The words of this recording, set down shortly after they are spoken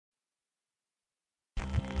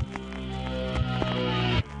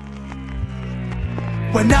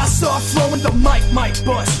When I start flowing, the mic might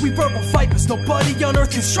bust. We verbal vipers, nobody on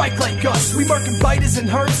earth can strike like us. We murking biters and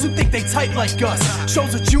herds who think they tight like us.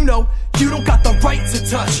 Shows that you know, you don't got the right to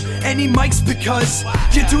touch any mics because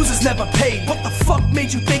your dues is never paid. What the fuck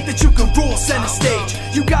made you think that you could rule center stage?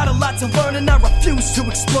 You got a lot to learn and I refuse to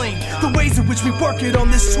explain the ways in which we work it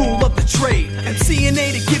on this tool of the trade. MCing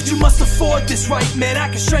ain't a gift, you must afford this right. Man, I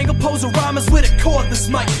can strangle poser rhymers with a cordless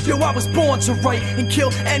mic. Yo, I was born to write and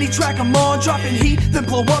kill any track I'm on, dropping heat, then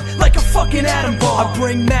blow up like a fucking atom bomb. I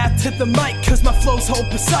bring math to the mic cause my flows hold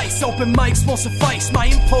precise. Open mics won't suffice, my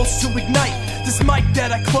impulse to ignite. This mic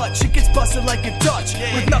that I clutch, it gets busted like a Dutch,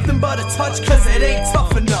 with nothing but a touch cause it ain't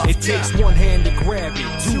tough enough. It takes one hand to grab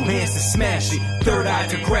it, two hands to smash it, third eye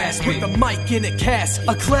to grasp it. With a mic in a cast,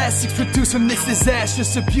 a classic produced from this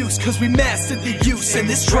disastrous abuse, cause we mastered the use and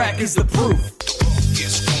this track is the proof.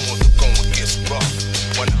 Gets going, the going gets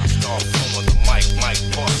rough. When I start flowing, the mic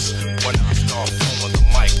bust. When I start flowing, the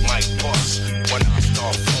mic bust. When I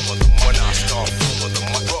start flowing, the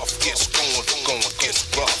mic rough gets going, the going gets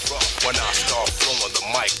rough. When I start flowing, the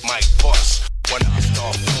mic bust. When I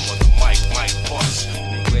start flowing, the mic bust.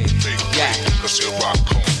 Yeah. Cause here I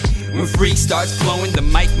come. When freak starts flowing, the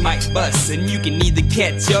mic might bust, and you can either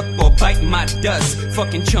catch up or bite my dust.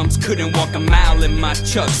 Fucking chumps couldn't walk a mile in my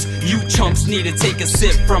chucks. You chumps need to take a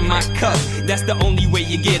sip from my cup. That's the only way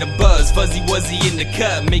you get a buzz. Fuzzy wuzzy in the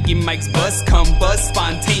cup, making mics bust, combust,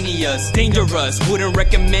 spontaneous, dangerous. Wouldn't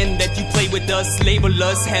recommend that you play with us. Label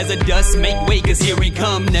us as a dust, make way cause here we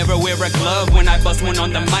come. Never wear a glove when I bust one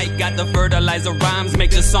on the mic. Got the fertilizer rhymes,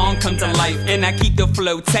 make the song come to life. And I keep the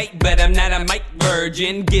flow tight, but I'm not a mic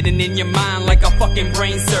virgin. Getting in your mind like a fucking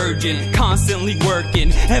brain surgeon. Constantly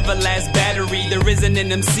working, everlast battery. There isn't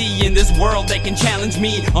an MC in this world that can challenge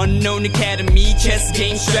me. Unknown academy, chess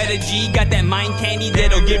game strategy. Got that mind candy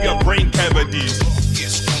that'll give your brain cavities.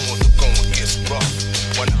 Gets going, the going gets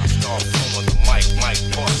rough. When I start flowing, the mic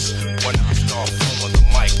bust. When I start flowing, the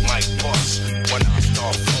mic bust. When I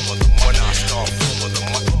start flowing, the mic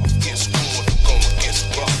gets going, the going gets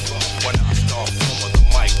rough. When I start flowing, the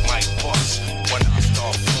mic bust. When I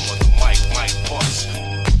start flowing, the mic bust.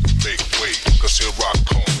 Make way, cause here I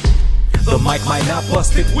come. The mic might not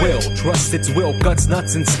bust, it will. Trust its will, guts,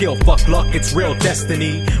 nuts, and skill. Fuck luck, it's real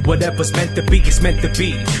destiny. Whatever's meant to be is meant to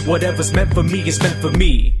be. Whatever's meant for me is meant for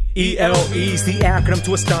me. ELE's the acronym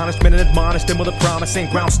to astonishment and admonish them with a promise.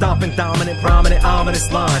 Ain't ground stomping, dominant, prominent,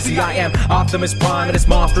 ominous lines. See, I am Optimus Prime and it's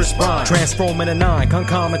monstrous prime. Transforming a nine,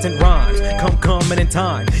 concomitant rhymes. Coming in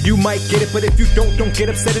time. You might get it, but if you don't get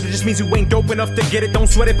upset. It just means you ain't dope enough to get it. Don't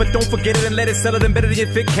sweat it, but don't forget it and let it settle it embedded in your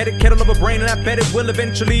thick-headed kettle of a brain. And I bet it will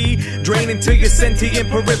eventually drain into your sentient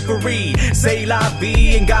periphery. Say la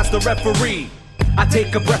vie and God's the referee. I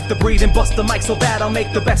take a breath to breathe and bust the mic so bad I'll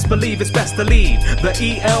make the best believe it's best to leave.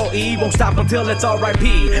 The ELE won't stop until it's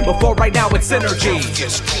RIP. Before right now it's energy.